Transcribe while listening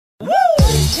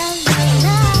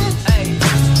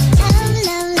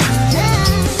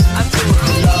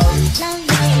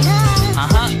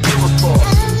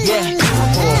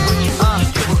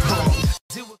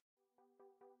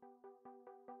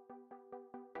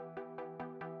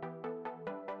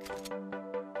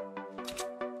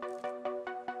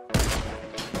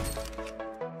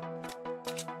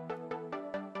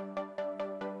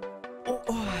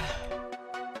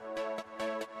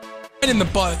Right in the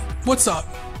butt. What's up?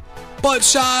 Butt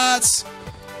shots.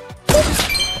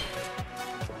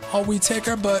 Oh, we take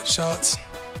our butt shots.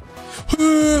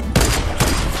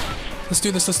 Let's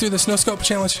do this. Let's do this. No scope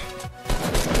challenge.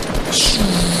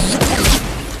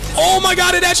 Oh my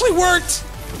god, it actually worked!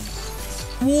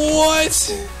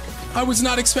 What? I was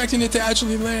not expecting it to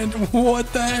actually land.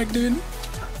 What the heck, dude?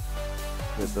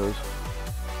 Hit those.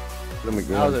 That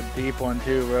was a deep one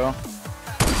too, bro.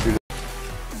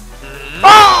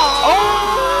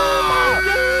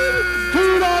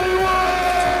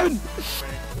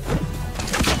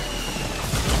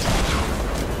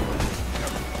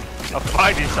 I'll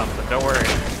find you something, don't worry.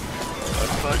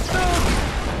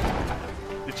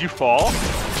 Did you fall?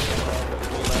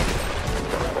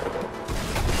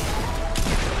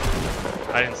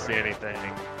 I didn't see anything.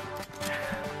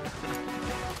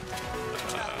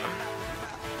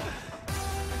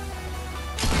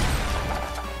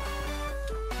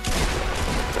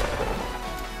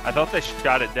 I thought they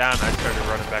shot it down and I started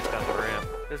running back down the ramp.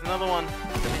 There's another one.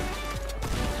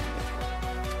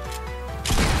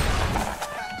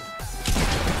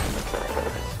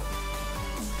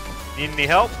 Need any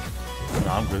help?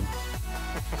 No, I'm good.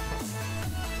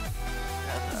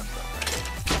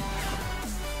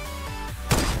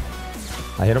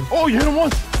 I hit him. Oh, you hit him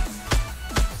once!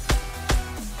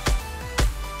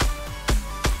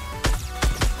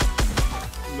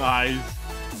 Nice.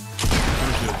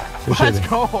 Good Let's shit.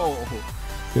 go!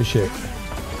 Good shit.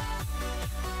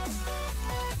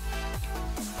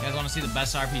 You guys want to see the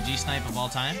best RPG snipe of all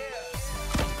time?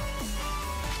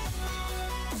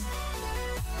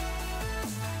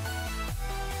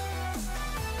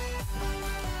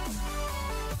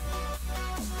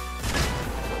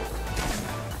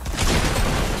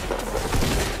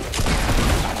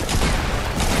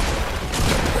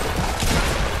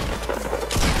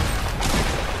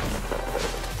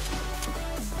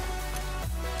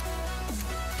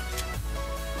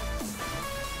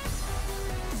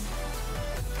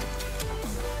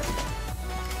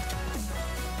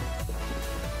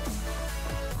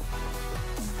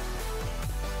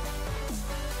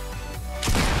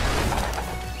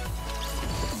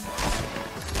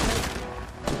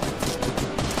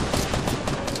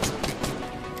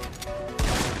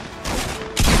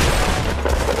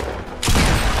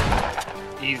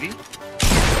 Easy.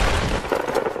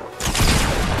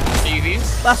 Easy.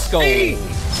 Let's go. Where'd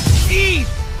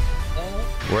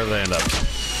they end up?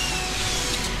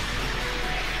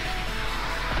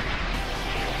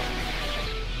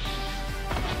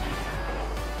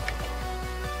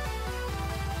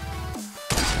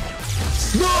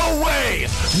 No way!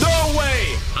 No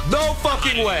way! No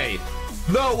fucking way!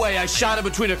 No way! I shot it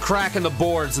between a crack in the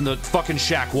boards and the fucking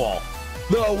shack wall.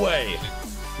 No way!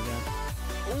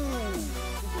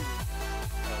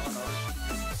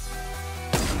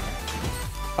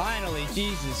 Finally,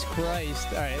 Jesus Christ.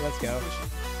 Alright, let's go.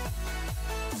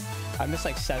 I missed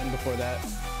like 7 before that.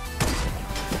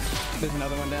 There's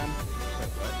another one down. Wait,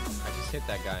 what? I just hit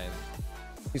that guy.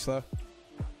 Too slow.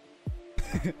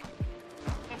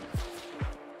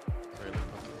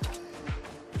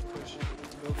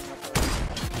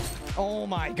 Oh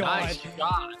my god. Nice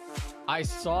shot. I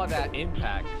saw that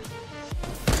impact.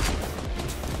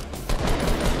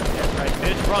 That's right,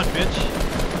 bitch. Run, bitch.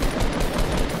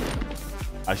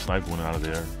 I sniped one out of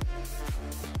there.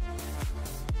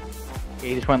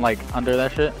 He just went like under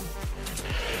that shit.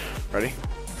 Ready?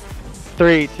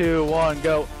 3, 2, 1,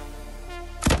 go.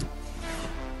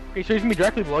 Okay, so he's gonna be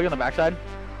directly below you on the backside.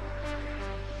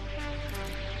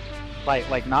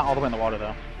 Like not all the way in the water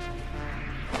though.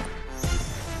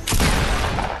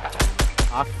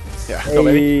 Yeah. Go,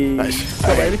 baby. Nice.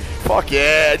 Go, baby. Fuck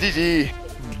yeah, GG.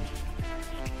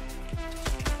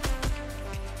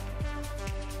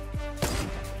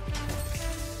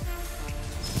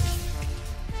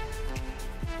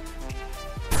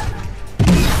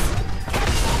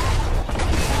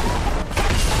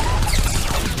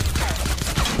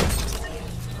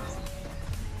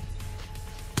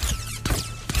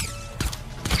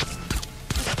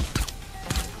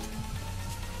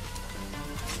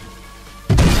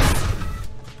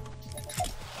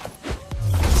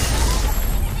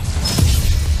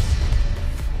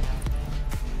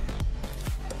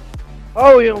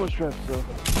 Oh, he almost trapped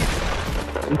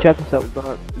himself. He trapped himself.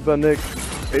 He's about Nick.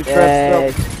 He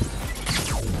trapped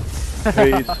himself.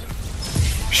 Peace.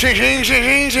 Shing, shing, shing,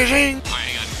 shing, shing, shing. Alright,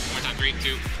 hang on. One more time. 3,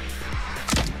 2.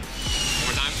 One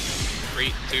more time.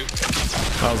 3, 2.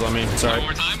 That was on me. Sorry.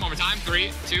 One more time.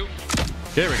 3, 2.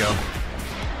 Here we go.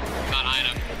 Not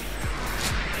item.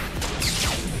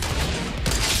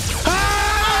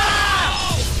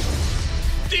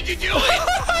 Did you do it?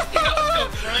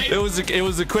 It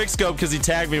was a quick scope because he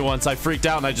tagged me once. I freaked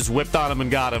out and I just whipped on him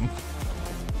and got him.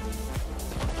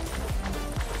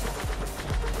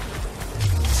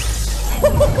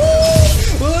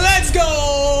 Let's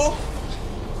go!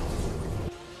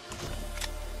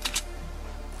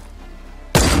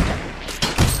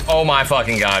 Oh my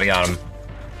fucking god, I got him.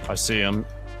 I see him.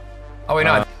 Oh wait,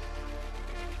 no.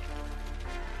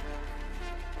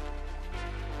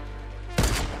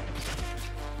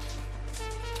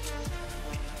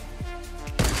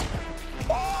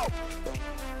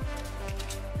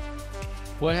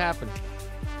 What happened?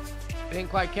 Didn't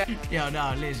quite catch. Yo,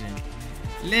 no, listen.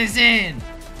 Listen!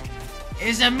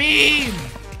 It's a meme!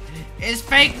 It's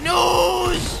fake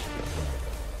news!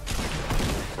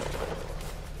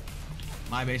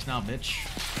 My base now, bitch.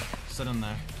 Sit in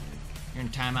there. You're in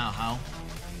timeout, how?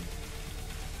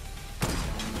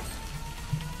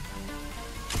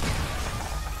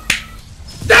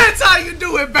 That's how you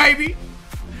do it, baby!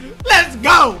 Let's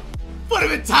go! Put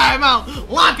him in timeout!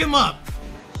 Lock him up!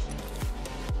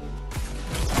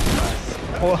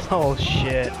 Oh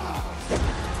shit.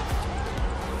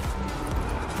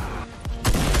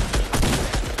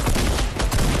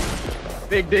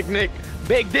 Big Dick Nick.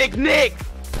 Big Dick Nick.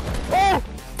 Oh!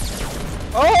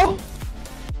 Oh!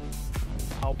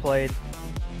 Outplayed.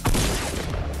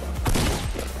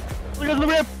 Look at the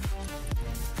whip.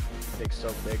 Big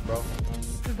so big, bro.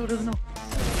 Doesn't know.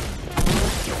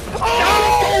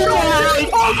 Oh!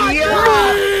 Oh my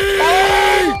god!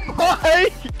 Oh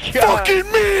my god!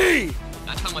 Fucking me!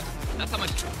 That's how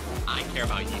much I care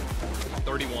about you.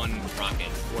 31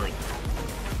 rockets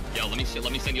worth. Yo, let me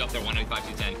send you up there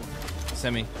 195 210.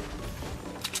 Send me.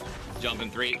 Jump in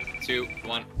 3, 2,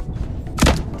 1.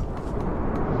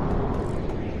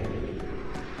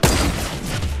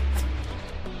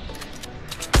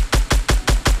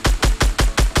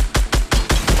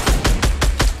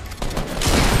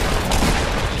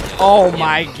 Oh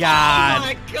my god! Oh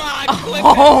my god!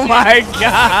 Oh my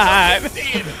god!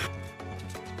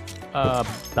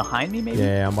 Behind me maybe?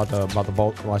 Yeah, I'm about to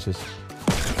bolt. Watch this.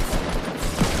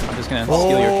 I'm just gonna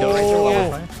steal your kill right there while we're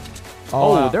playing.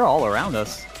 Oh, wow. they're all around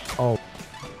us. Oh.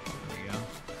 There you go.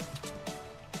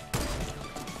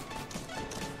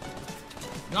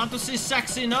 You want to see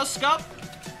sexy no scope?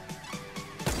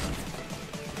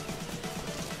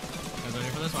 You guys ready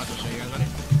for this? Watch, I'll show you guys ready.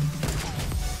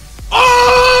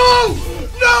 Oh!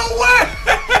 No way!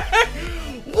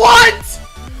 What?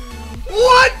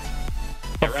 What?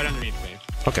 Get right underneath me.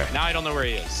 Okay. Now I don't know where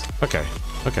he is. Okay.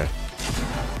 Okay.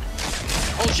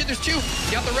 Oh shit, there's 2. You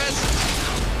got the res.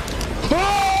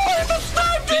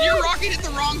 Did your rocket hit the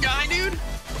wrong guy, dude?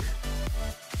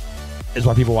 This is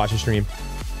why people watch the stream.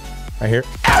 Right here.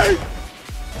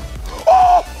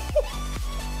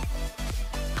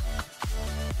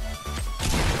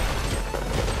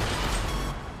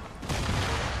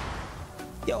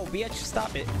 Yo, bitch,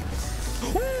 stop it.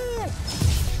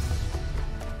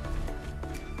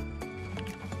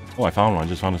 Oh, I found one. I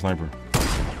just found a sniper.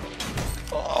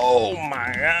 Oh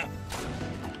my god.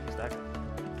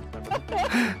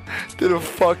 Did a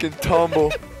fucking tumble.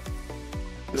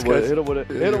 Hit him with it. Hit him with it.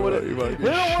 Hit him with it.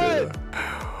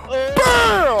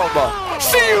 Bam!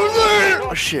 See you later!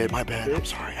 Oh shit, my bad. I'm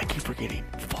sorry. I keep forgetting.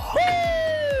 Fuck.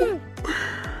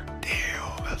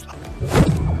 Damn. That's not...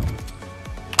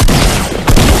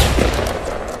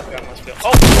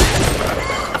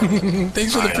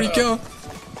 Thanks for the free kill.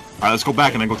 Alright, let's go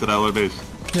back and then go to that other base.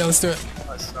 Yeah, let's do it.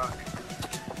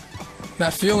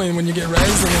 That feeling when you get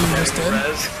rezzed and then you're just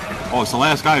dead. Oh, it's the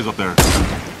last guys up there.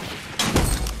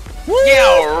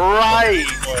 Yeah, right.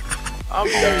 I'm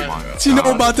done. Do you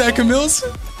know about that, Camille's?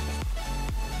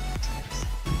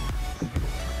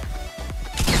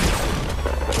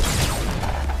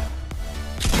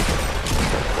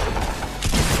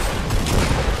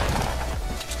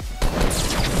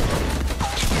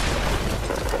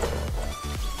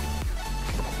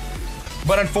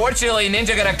 But unfortunately,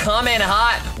 Ninja gonna come in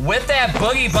hot with that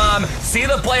boogie bomb. See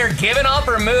the player giving off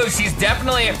her moves. She's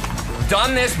definitely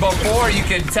done this before, you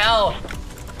can tell.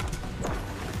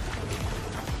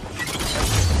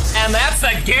 And that's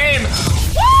the game.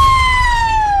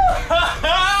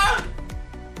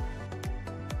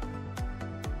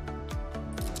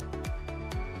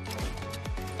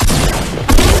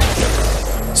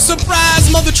 Surprise,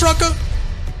 mother trucker!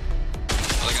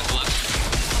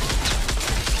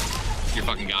 You're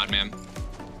fucking god, man.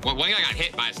 One guy got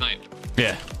hit by a snipe.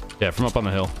 Yeah. Yeah, from up on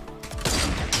the hill.